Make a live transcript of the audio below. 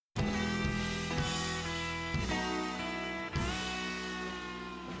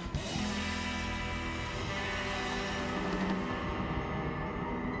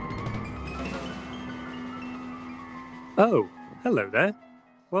Oh, hello there.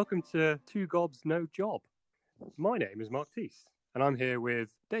 Welcome to Two Gobs No Job. My name is Mark Teese, and I'm here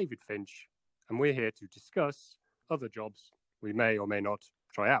with David Finch, and we're here to discuss other jobs we may or may not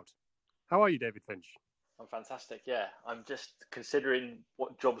try out. How are you, David Finch? I'm fantastic, yeah. I'm just considering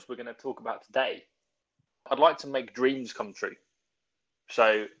what jobs we're going to talk about today. I'd like to make dreams come true.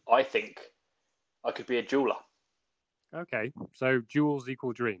 So I think I could be a jeweler. Okay, so jewels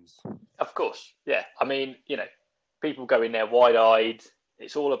equal dreams. Of course, yeah. I mean, people go in there wide-eyed.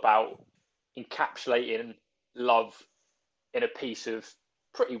 It's all about encapsulating love in a piece of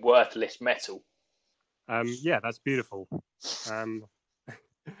pretty worthless metal. Yeah, that's beautiful.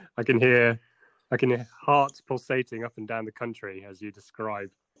 I can hear hearts pulsating up and down the country as you describe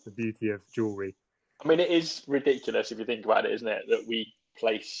the beauty of jewelry. I mean, it is ridiculous if you think about it, isn't it? That we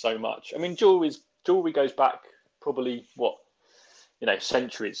place so much. I mean, jewelry goes back probably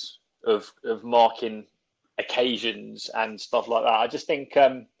centuries of marking occasions and stuff like that. I just think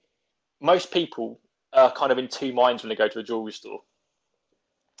most people are kind of in two minds when they go to a jewelry store.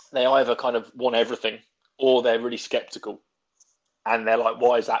 They either kind of want everything, or they're really skeptical, and they're like,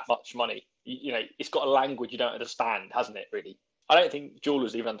 "Why is that much money?" It's got a language you don't understand, hasn't it? Really, I don't think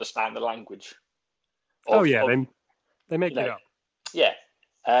jewelers even understand the language. They make it up. Yeah,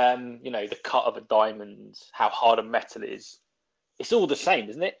 the cut of a diamond, how hard a metal is. It's all the same,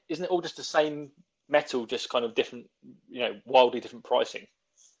 isn't it? Isn't it all just the same metal, just kind of different, wildly different pricing?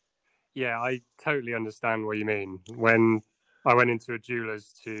 Yeah, I totally understand what you mean. When I went into a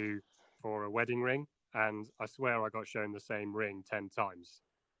jeweler's for a wedding ring, and I swear I got shown the same ring 10 times.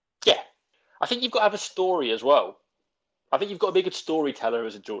 Yeah, I think you've got to have a story as well. I think you've got to be a good storyteller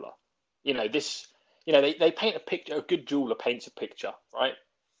as a jeweler. They paint a picture. A good jeweler paints a picture, right?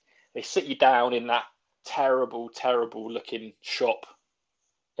 They sit you down in that terrible, terrible looking shop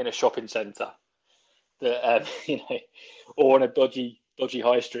in a shopping centre, that or on a dodgy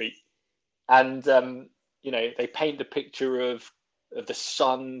high street, and they paint the picture of the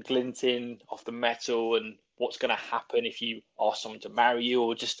sun glinting off the metal and what's going to happen if you ask someone to marry you,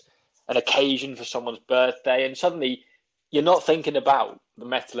 or just an occasion for someone's birthday, and suddenly you're not thinking about the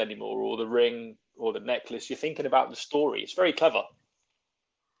metal anymore, or the ring, or the necklace. You're thinking about the story. It's very clever.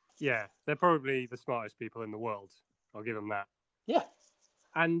 Yeah, they're probably the smartest people in the world. I'll give them that. Yeah.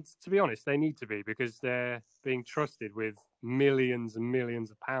 And to be honest, they need to be, because they're being trusted with millions and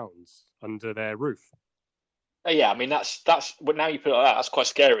millions of pounds under their roof. Yeah, I mean, that's now you put it like that, that's quite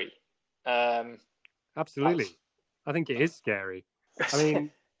scary. Absolutely. I think it is scary. I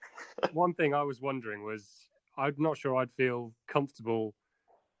mean, one thing I was wondering was, I'm not sure I'd feel comfortable,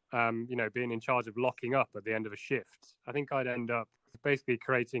 being in charge of locking up at the end of a shift. I think I'd end up basically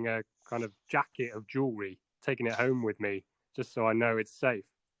creating a kind of jacket of jewelry, taking it home with me, just so I know it's safe.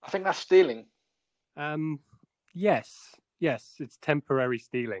 I think that's stealing. Yes, it's temporary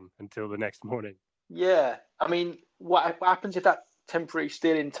stealing until the next morning. Yeah, I mean, what happens if that temporary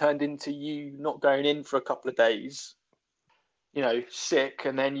stealing turned into you not going in for a couple of days, sick,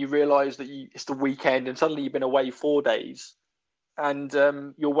 and then you realise that it's the weekend and suddenly you've been away 4 days, and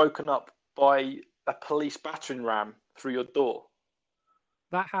you're woken up by a police battering ram through your door.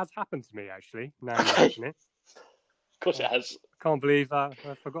 That has happened to me, actually, now you mention it. Of course it has. I can't believe that.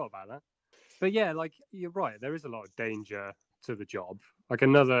 I forgot about that. But yeah, you're right, there is a lot of danger to the job. Like,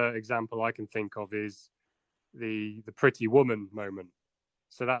 another example I can think of is the pretty woman moment.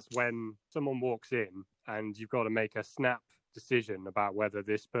 So that's when someone walks in and you've got to make a snap decision about whether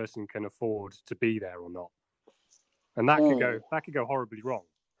this person can afford to be there or not. And that could go horribly wrong.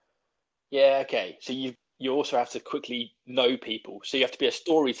 Yeah, okay. So you also have to quickly know people. So you have to be a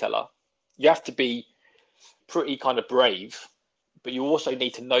storyteller. You have to be pretty kind of brave, but you also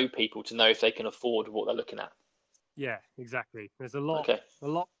need to know people to know if they can afford what they're looking at. Yeah, exactly. There's a lot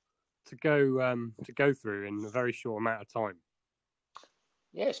to go through in a very short amount of time.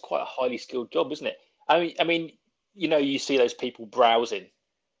 Yeah, it's quite a highly skilled job, isn't it? I mean, you see those people browsing.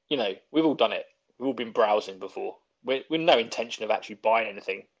 We've all done it. We've all been browsing before. With no intention of actually buying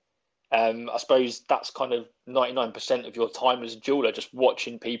anything. I suppose that's kind of 99% of your time as a jeweler, just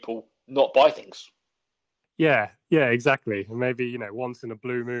watching people not buy things. Yeah, exactly. And maybe, once in a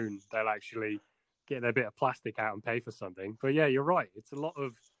blue moon, they'll actually get their bit of plastic out and pay for something. But yeah, you're right. It's a lot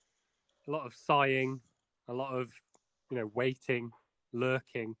of sighing, a lot of, waiting,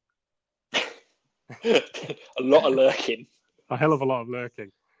 lurking. A lot of lurking. A hell of a lot of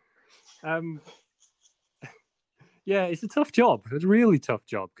lurking. Yeah, it's a tough job. It's a really tough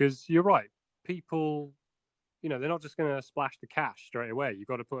job, because you're right. People, they're not just going to splash the cash straight away. You've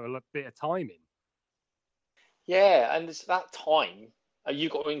got to put a bit of time in. Yeah, and it's that time.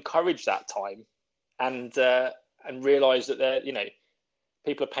 You've got to encourage that time, and and realise that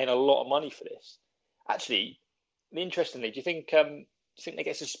people are paying a lot of money for this. Actually, interestingly, do you think they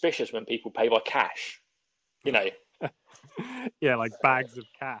get suspicious when people pay by cash? Yeah, like bags of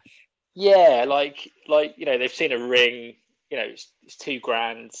cash. Yeah, like they've seen a ring, it's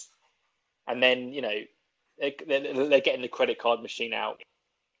 $2,000, and then they're getting the credit card machine out,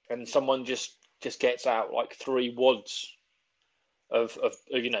 and someone just gets out like 3 wads of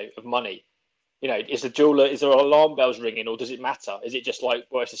money. Is there alarm bells ringing, or does it matter? Is it just like,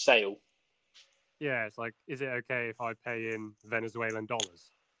 well, it's a sale? Yeah, it's like, is it okay if I pay in Venezuelan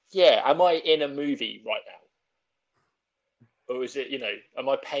dollars? Yeah, am I in a movie right now, or is it am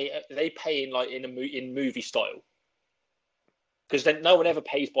I paying? Are they paying like in movie style? Because then no one ever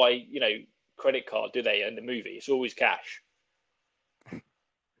pays by credit card, do they? In the movie, it's always cash.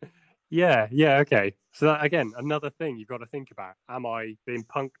 Yeah, okay. So that, again, another thing you've got to think about. Am I being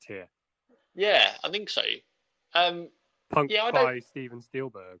punked here? Yeah, I think so. Punked by Steven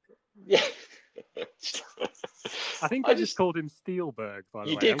Spielberg. Yeah. I think I just called him Spielberg, by the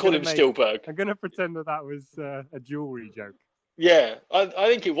way. You did call him Spielberg. I'm going to pretend that was a jewellery joke. Yeah, I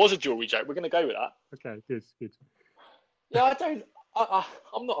think it was a jewellery joke. We're going to go with that. Okay, good. Yeah,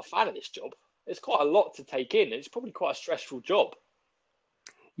 I'm not a fan of this job. It's quite a lot to take in. It's probably quite a stressful job.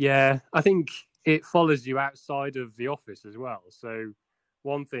 Yeah, I think it follows you outside of the office as well. So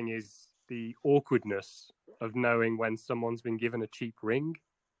one thing is the awkwardness of knowing when someone's been given a cheap ring.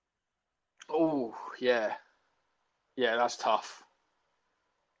 Oh, yeah. Yeah, that's tough.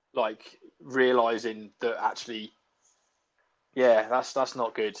 Like realizing that actually, yeah, that's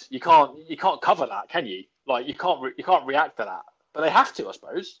not good. You can't cover that, can you? Like you can't react to that. But they have to, I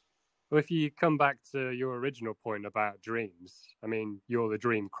suppose. Well, if you come back to your original point about dreams, I mean, you're the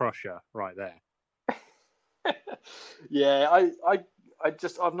dream crusher right there. Yeah,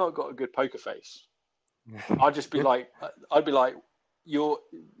 I've not got a good poker face. I'd be like, you're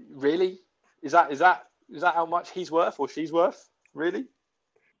really? Is that how much he's worth or she's worth? Really?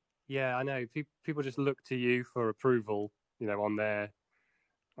 Yeah, I know. People just look to you for approval, on their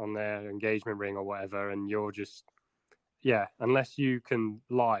engagement ring or whatever, and you're just, unless you can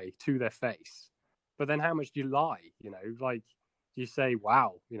lie to their face. But then how much do you lie? Like, do you say,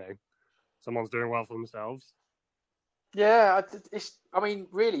 wow, someone's doing well for themselves? Yeah, I mean,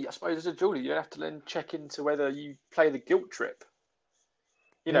 really, I suppose as a jeweler, you have to then check into whether you play the guilt trip.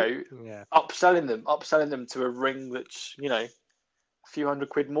 Upselling them to a ring that's, a few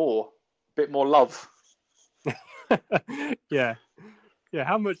 £100 more, a bit more love. Yeah.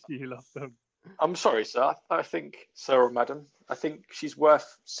 How much do you love them? I'm sorry, sir. I think, sir or madam, I think she's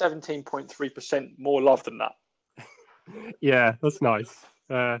worth 17.3% more love than that. Yeah, that's nice.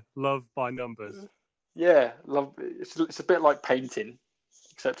 Love by numbers. Yeah, love. It's a bit like painting,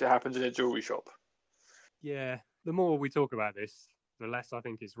 except it happens in a jewelry shop. Yeah, the more we talk about this, the less I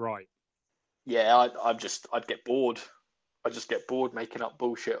think it's right. Yeah, I'd get bored. I just get bored making up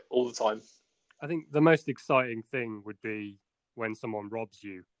bullshit all the time. I think the most exciting thing would be when someone robs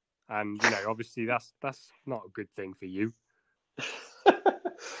you, and obviously that's not a good thing for you.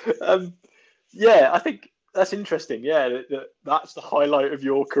 Yeah, I think that's interesting. Yeah, that's the highlight of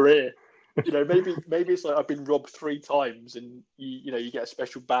your career. Maybe it's like I've been robbed 3 times, and you get a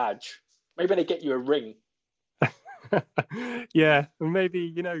special badge. Maybe they get you a ring. Yeah, and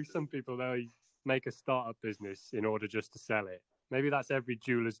maybe some people, they make a startup business in order just to sell it. Maybe that's every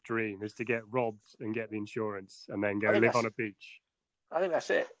jeweler's dream, is to get robbed and get the insurance and then go live on a beach. I think that's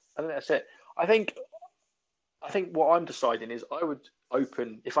it. I think what I'm deciding is I would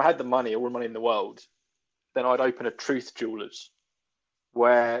open, if I had the money, all the money in the world, then I'd open a truth jewelers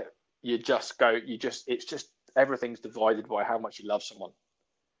where it's just everything's divided by how much you love someone.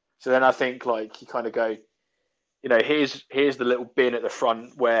 So then I think like you kind of go, here's the little bin at the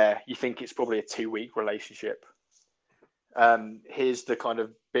front where you think it's probably a 2-week relationship. Here's the kind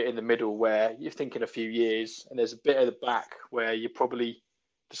of bit in the middle where you're thinking a few years, and there's a bit at the back where you probably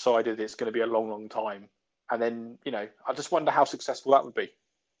decided it's going to be a long, long time. And then, I just wonder how successful that would be.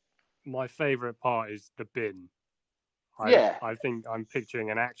 My favourite part is the bin. I think I'm picturing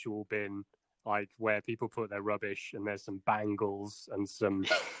an actual bin, like where people put their rubbish, and there's some bangles and some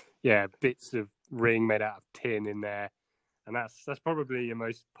bits of ring made out of tin in there, and that's probably your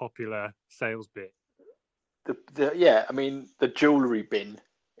most popular sales bit. The jewellery bin.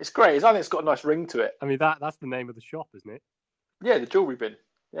 It's great. I think it's got a nice ring to it. I mean, that's the name of the shop, isn't it? Yeah, the jewellery bin.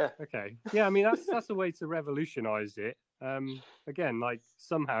 Yeah. Okay. Yeah, I mean, that's a way to revolutionise it. Again, like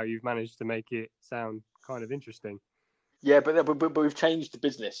somehow you've managed to make it sound kind of interesting. Yeah, but we've changed the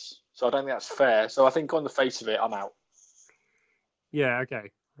business, so I don't think that's fair. So I think on the face of it, I'm out. Yeah. Okay.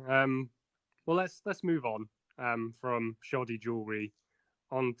 Well, let's move on. from shoddy jewelry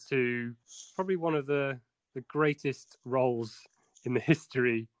onto probably one of the greatest roles in the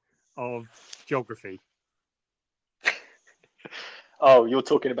history of geography. Oh, you're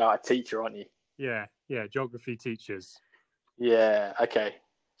talking about a teacher, aren't you? Yeah, geography teachers. Yeah, okay.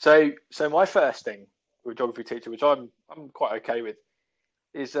 So my first thing with a geography teacher, which I'm quite okay with,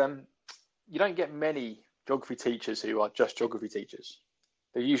 is you don't get many geography teachers who are just geography teachers.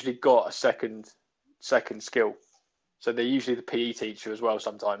 They usually got a second skill. So they're usually the PE teacher as well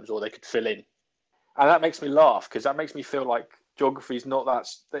sometimes, or they could fill in. And that makes me laugh because that makes me feel like geography is not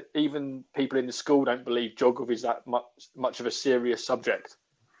that even people in the school don't believe geography is that much of a serious subject.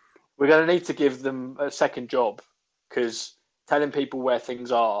 We're going to need to give them a second job because telling people where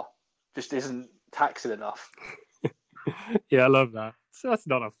things are just isn't taxing enough. Yeah, I love that. So that's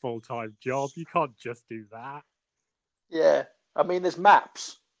not a full-time job. You can't just do that. Yeah, I mean, there's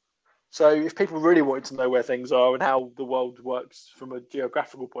maps. So if people really wanted to know where things are and how the world works from a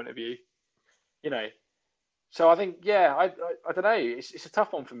geographical point of view, you know. So I think, yeah, I don't know. It's a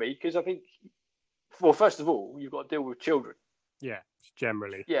tough one for me because I think, well, first of all, you've got to deal with children. Yeah,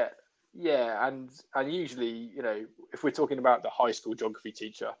 generally. Yeah, yeah, and usually, if we're talking about the high school geography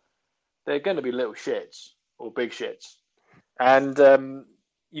teacher, they're going to be little shits or big shits, and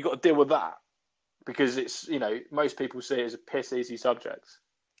you got to deal with that because it's most people see it as a piss easy subject.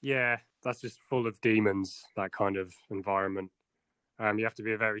 Yeah, that's just full of demons. That kind of environment. You have to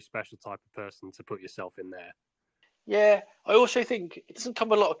be a very special type of person to put yourself in there. Yeah, I also think it doesn't come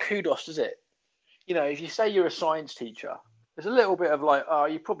with a lot of kudos, does it? If you say you're a science teacher, there's a little bit of like, oh,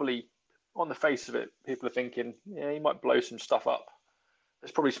 you probably, on the face of it, people are thinking, yeah, you might blow some stuff up.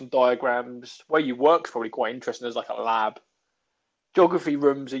 There's probably some diagrams. Where you work's probably quite interesting. There's like a lab. Geography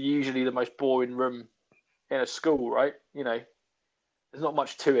rooms are usually the most boring room in a school, right? There's not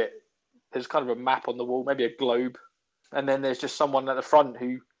much to it. There's kind of a map on the wall, maybe a globe. And then there's just someone at the front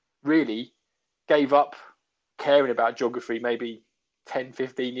who really gave up caring about geography maybe 10,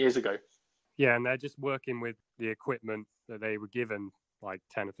 15 years ago. Yeah, and they're just working with the equipment that they were given like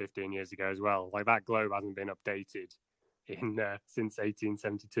 10 or 15 years ago as well. Like that globe hasn't been updated since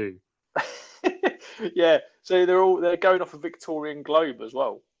 1872. Yeah, so they're going off a Victorian globe as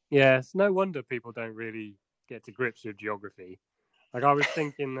well. Yeah, it's no wonder people don't really get to grips with geography. Like I was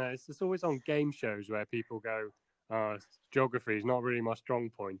thinking, it's always on game shows where people go, geography is not really my strong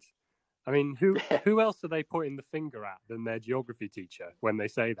point. I mean, who else are they pointing the finger at than their geography teacher when they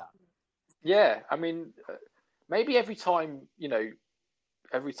say that? Yeah, I mean, maybe every time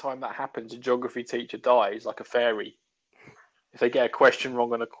that happens, a geography teacher dies like a fairy. If they get a question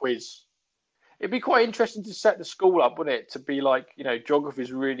wrong on a quiz, it'd be quite interesting to set the school up, wouldn't it? To be like, geography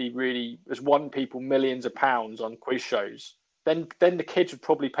is really, really has won people millions of pounds on quiz shows. Then the kids would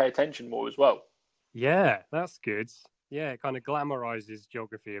probably pay attention more as well. Yeah, that's good. Yeah, it kind of glamorizes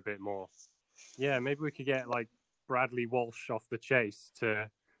geography a bit more. Yeah, maybe we could get like Bradley Walsh off the Chase to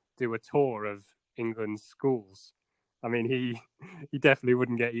do a tour of England's schools. I mean, he definitely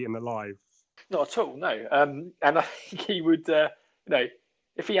wouldn't get eaten alive. Not at all, no. And I think he would,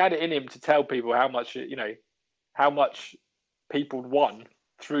 if he had it in him to tell people how much people won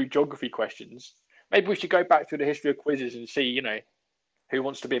through geography questions. Maybe we should go back through the history of quizzes and see, who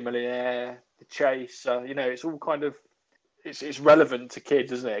wants to be a millionaire, the chase. It's all kind of it's relevant to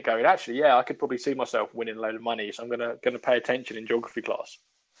kids, isn't it? Going, actually, yeah, I could probably see myself winning a load of money, so I'm gonna pay attention in geography class.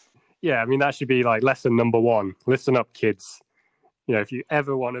 Yeah, I mean that should be like lesson number 1. Listen up, kids. If you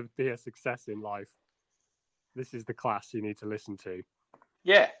ever want to be a success in life, this is the class you need to listen to.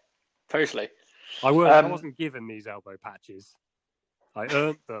 Yeah, totally. I wasn't given these elbow patches. I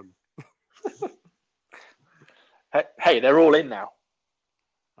earned them. Hey, they're all in now.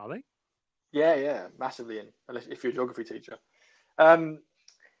 Are they? Yeah, massively in. Unless if you're a geography teacher.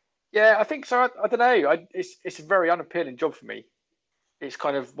 Yeah, I think so. I don't know. It's a very unappealing job for me. It's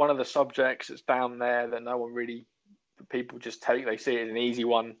kind of one of the subjects that's down there that no one really. People just take. They see it as an easy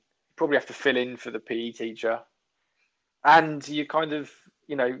one. You probably have to fill in for the PE teacher, and you kind of,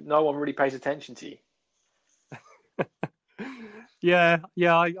 no one really pays attention to you. Yeah.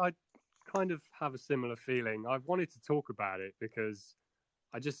 I kind of have a similar feeling. I wanted to talk about it because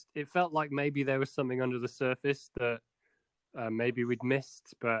it felt like maybe there was something under the surface that maybe we'd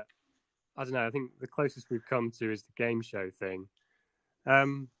missed, but I don't know. I think the closest we've come to is the game show thing. I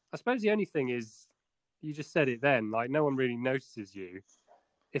suppose the only thing is, you just said it then, like no one really notices you.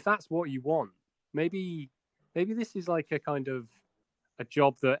 If that's what you want, maybe this is like a kind of a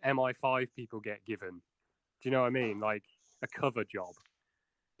job that MI5 people get given. Do you know what I mean? Like a cover job.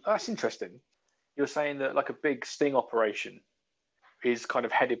 That's interesting. You're saying that like a big sting operation, is kind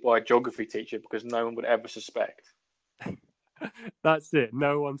of headed by a geography teacher because no one would ever suspect. That's it.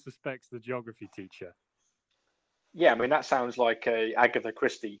 No one suspects the geography teacher. Yeah, I mean, that sounds like a Agatha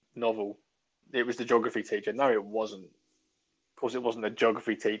Christie novel. It was the geography teacher. No, it wasn't. Of course, it wasn't a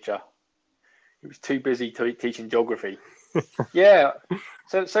geography teacher. He was too busy teaching geography. Yeah.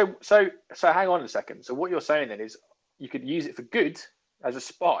 So hang on a second. So what you're saying then is you could use it for good as a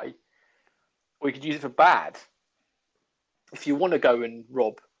spy, or you could use it for bad. If you want to go and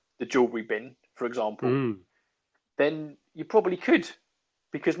rob the jewelry bin, for example, then you probably could,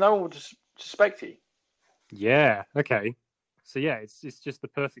 because no one would suspect you. Yeah. Okay. So yeah, it's just the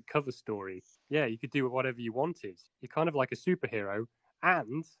perfect cover story. Yeah, you could do whatever you wanted. You're kind of like a superhero,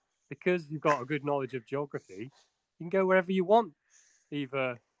 and because you've got a good knowledge of geography, you can go wherever you want,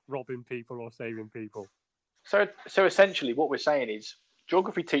 either robbing people or saving people. So essentially, what we're saying is,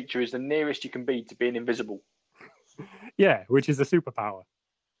 geography teacher is the nearest you can be to being invisible. Yeah, which is a superpower.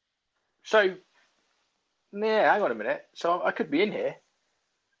 So, yeah, hang on a minute. So I could be in here.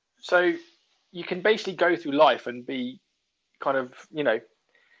 So you can basically go through life and be kind of, you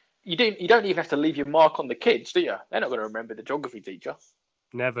don't even have to leave your mark on the kids, do you? They're not going to remember the geography teacher.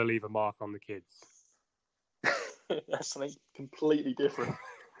 Never leave a mark on the kids. That's something completely different.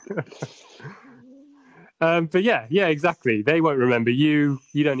 But yeah, exactly. They won't remember you.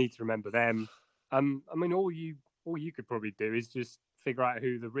 You don't need to remember them. I mean, all you could probably do is just figure out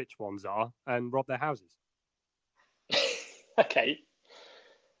who the rich ones are and rob their houses. Okay.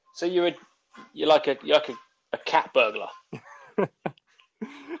 So you're like a cat burglar.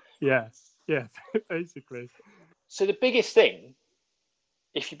 Yeah, basically. So the biggest thing,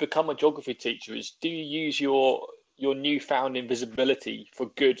 if you become a geography teacher, is do you use your newfound invisibility for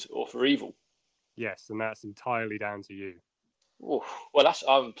good or for evil? Yes, and that's entirely down to you. Ooh, well, that's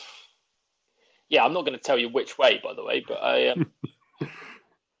yeah, I'm not going to tell you which way, by the way, but I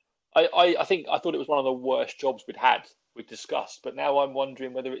thought it was one of the worst jobs we'd discussed, but now I'm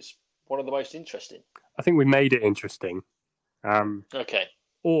wondering whether it's one of the most interesting. I think we made it interesting. Okay.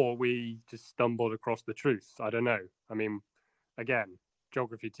 Or we just stumbled across the truth. I don't know. I mean, again,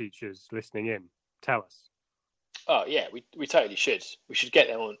 geography teachers listening in, tell us. Oh yeah, we totally should. We should get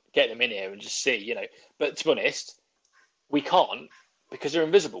them in here and just see, But to be honest, we can't because they're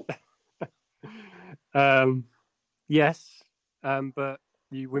invisible. Yes, but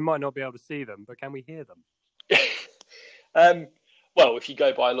we might not be able to see them, but can we hear them? Well, if you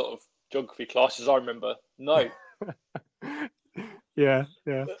go by a lot of geography classes, I remember no. Yeah.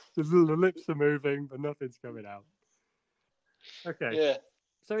 The lips are moving, but nothing's coming out. Okay. Yeah.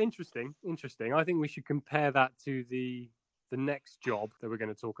 So interesting. I think we should compare that to the next job that we're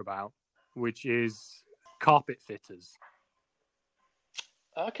going to talk about, which is carpet fitters.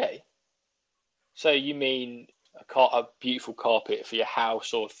 Okay. So you mean a beautiful carpet for your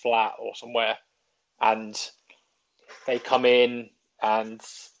house or flat or somewhere, and they come in and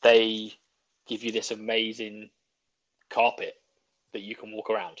they give you this amazing carpet that you can walk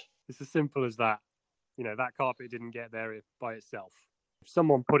around. It's as simple as that. That carpet didn't get there by itself.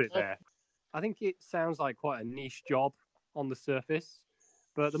 Someone put it there. I think it sounds like quite a niche job on the surface,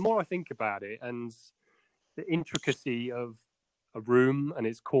 but the more I think about it and the intricacy of a room and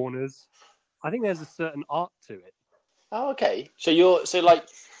its corners, I think there's a certain art to it. Oh, okay. So you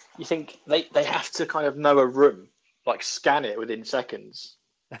think they have to kind of know a room, like scan it within seconds,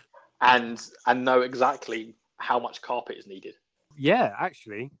 and know exactly how much carpet is needed. Yeah,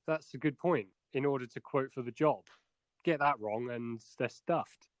 actually, that's a good point. In order to quote for the job, get that wrong and they're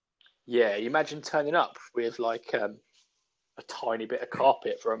stuffed. Yeah, you imagine turning up with like a tiny bit of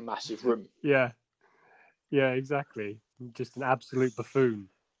carpet for a massive room. Yeah, exactly. Just an absolute buffoon.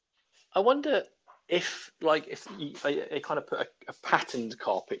 I wonder if they kind of put a patterned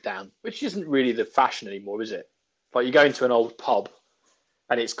carpet down, which isn't really the fashion anymore, is it? Like you go into an old pub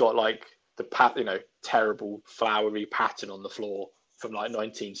and it's got like the terrible flowery pattern on the floor from like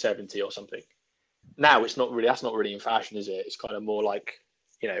 1970 or something. Now that's not really in fashion, is it? It's kind of more like,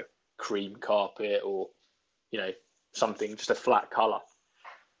 cream carpet or, something, just a flat colour.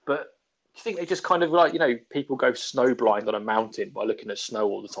 But do you think they just kind of like, people go snow blind on a mountain by looking at snow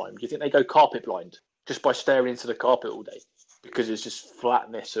all the time? Do you think they go carpet blind just by staring into the carpet all day because it's just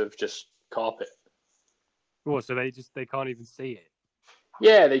flatness of just carpet? Well, so they can't even see it.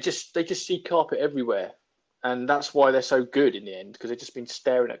 Yeah, they just see carpet everywhere, and that's why they're so good in the end, because they've just been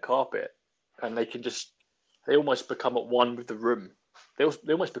staring at carpet, and they almost become at one with the room. They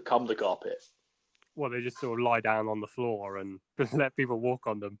almost become the carpet. Well, they just sort of lie down on the floor and let people walk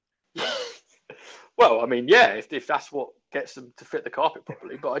on them. Well, I mean, yeah, if that's what gets them to fit the carpet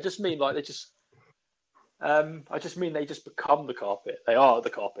properly, but I just mean like I just mean they just become the carpet. They are the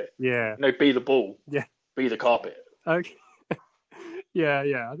carpet. Yeah. No, be the ball. Yeah. Be the carpet. Okay.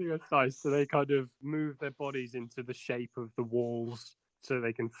 Yeah. I think that's nice. So they kind of move their bodies into the shape of the walls so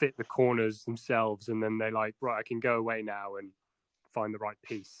they can fit the corners themselves. And then they're like, right, I can go away now and find the right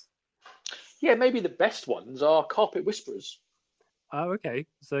piece. Yeah, maybe the best ones are carpet whisperers. Oh, okay.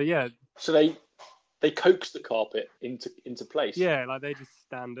 So yeah. So they coax the carpet into place. Yeah, like they just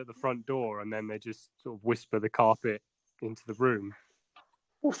stand at the front door and then they just sort of whisper the carpet into the room.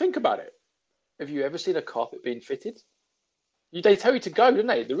 Well, think about it. Have you ever seen a carpet being fitted? They tell you to go, don't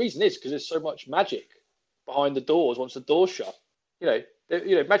they? The reason is because there's so much magic behind the doors once the door's shut.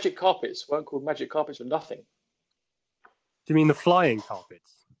 Magic carpets weren't called magic carpets for nothing. Do you mean the flying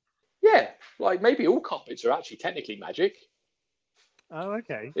carpets? Yeah, like maybe all carpets are actually technically magic. Oh,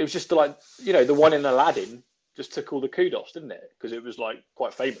 okay. It was just the one in Aladdin just took all the kudos, didn't it? Because it was like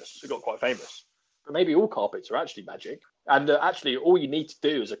quite famous. It got quite famous. But maybe all carpets are actually magic. And actually, all you need to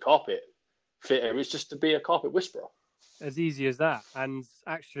do as a carpet fitter is just to be a carpet whisperer. As easy as that. And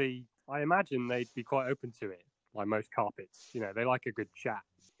actually, I imagine they'd be quite open to it, like most carpets. They like a good chat.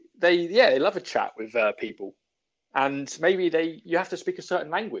 They love a chat with people. And maybe you have to speak a certain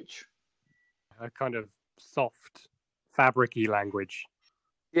language. A kind of soft, fabric-y language.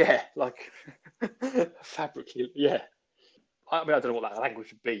 Yeah, like fabric-y, yeah. I don't know what that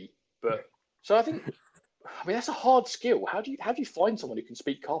language would be, but so I think that's a hard skill. How do you find someone who can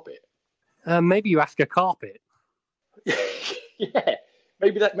speak carpet? Maybe you ask a carpet. Yeah,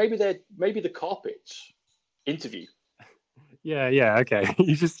 maybe the carpets interview. Yeah, okay.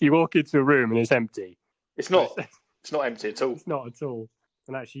 You walk into a room and it's empty. It's not empty at all. It's not at all.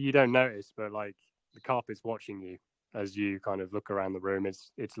 And actually you don't notice, but like the carpet's watching you as you kind of look around the room.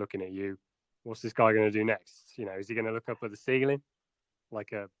 It's looking at you. What's this guy going to do next? Is he going to look up at the ceiling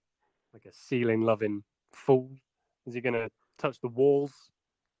like a ceiling loving fool? Is he going to touch the walls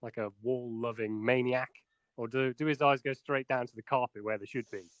like a wall loving maniac? Or do his eyes go straight down to the carpet where they should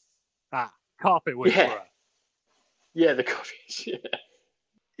be? Carpet whisperer. Yeah, the carpet.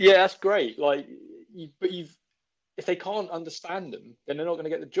 Yeah, that's great. Like, if they can't understand them, then they're not going to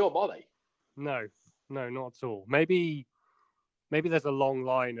get the job, are they? No, not at all. Maybe there's a long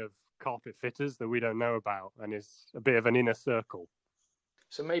line of carpet fitters that we don't know about, and it's a bit of an inner circle.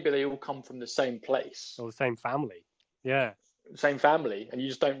 So maybe they all come from the same place or the same family. Yeah, same family, and you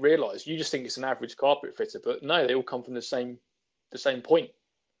just don't realise. You just think it's an average carpet fitter, but no, they all come from the same point.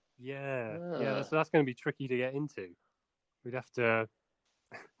 Yeah. So that's going to be tricky to get into. We'd have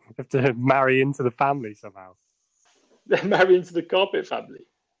to marry into the family somehow. Marry into the carpet family.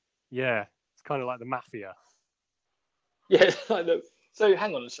 Yeah, it's kind of like the mafia. Yeah, I know. So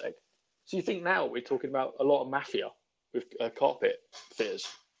hang on a sec. So you think now we're talking about a lot of mafia with carpet fitters?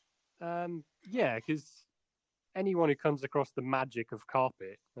 Yeah, because anyone who comes across the magic of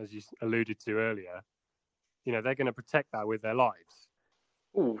carpet, as you alluded to earlier, they're going to protect that with their lives.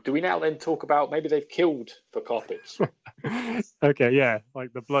 Oh, do we now then talk about maybe they've killed for carpets? Okay, yeah,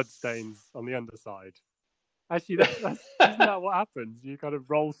 like the blood stains on the underside. Actually, isn't that what happens? You kind of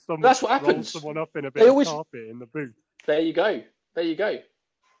roll someone. That's what happens. Roll someone up in a bit of carpet in the booth. There you go.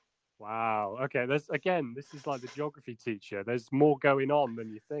 Wow. Okay. This is like the geography teacher. There's more going on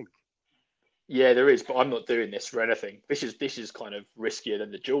than you think. Yeah, there is, but I'm not doing this for anything. This is kind of riskier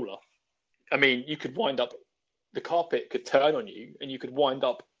than the jeweler. I mean, you could wind up. The carpet could turn on you, and you could wind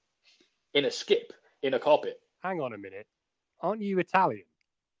up in a skip in a carpet. Hang on a minute. Aren't you Italian?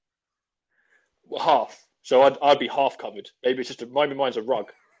 Well, half. So I'd be half covered. Maybe it's just mine's a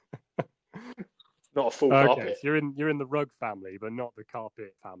rug, not a full carpet. So you're in the rug family, but not the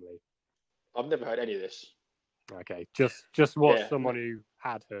carpet family. I've never heard any of this. Okay, just what someone who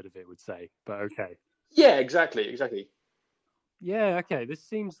had heard of it would say. But okay. Yeah, exactly. Yeah. Okay. This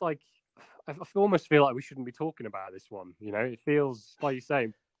seems like I almost feel like we shouldn't be talking about this one. It feels like you say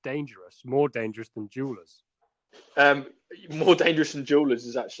dangerous, more dangerous than jewelers. More dangerous than jewelers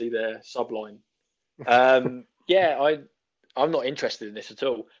is actually their subline. Yeah, I'm not interested in this at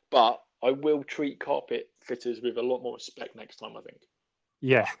all, but I will treat carpet fitters with a lot more respect next time, I think.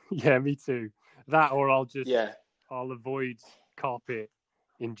 Yeah, me too. That, or I'll avoid carpet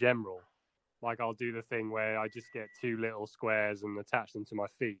in general. Like I'll do the thing where I just get 2 little squares and attach them to my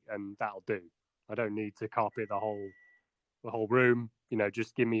feet, and that'll do. I don't need to carpet the whole room.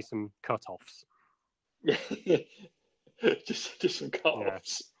 Just give me some cut-offs. Yeah, just some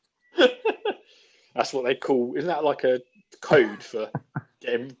cut-offs. Yeah. That's what they call. Isn't that like a code for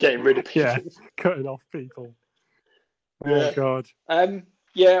getting rid of people? Yeah, cutting off people. Oh God.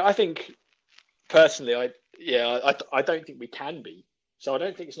 Yeah, I think personally, I don't think we can be So I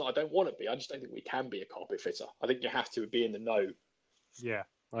don't think it's not. I don't want to be. I just don't think we can be a carpet fitter. I think you have to be in the know. Yeah,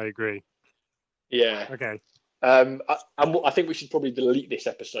 I agree. Yeah. Okay. I think we should probably delete this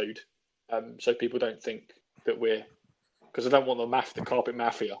episode, so people don't think that we're, because I don't want the carpet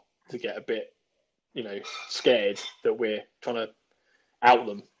mafia to get a bit, scared that we're trying to out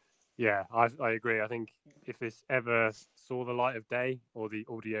them. Yeah, I agree. I think if this ever saw the light of day or the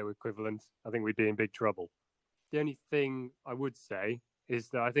audio equivalent, I think we'd be in big trouble. The only thing I would say is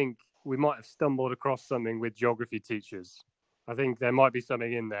that I think we might have stumbled across something with geography teachers. I think there might be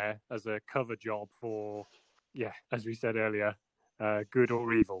something in there as a cover job for, yeah, as we said earlier, good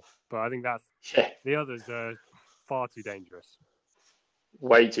or evil. But I think that's the others are far too dangerous.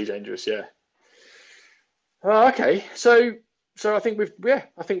 Way too dangerous, yeah. Okay, so I think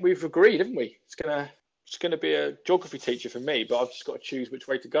we've agreed, haven't we? It's gonna be a geography teacher for me, but I've just got to choose which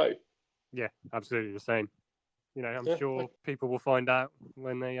way to go. Yeah, absolutely the same. I'm sure people will find out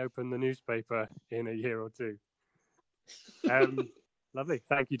when they open the newspaper in a year or two. Lovely.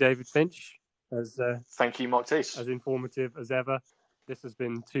 Thank you, David Finch. Thank you, Mark Teese. As informative as ever. This has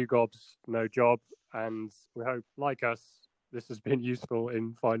been Two Gobs, No Job, and we hope, like us, this has been useful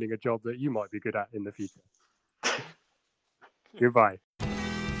in finding a job that you might be good at in the future. Goodbye.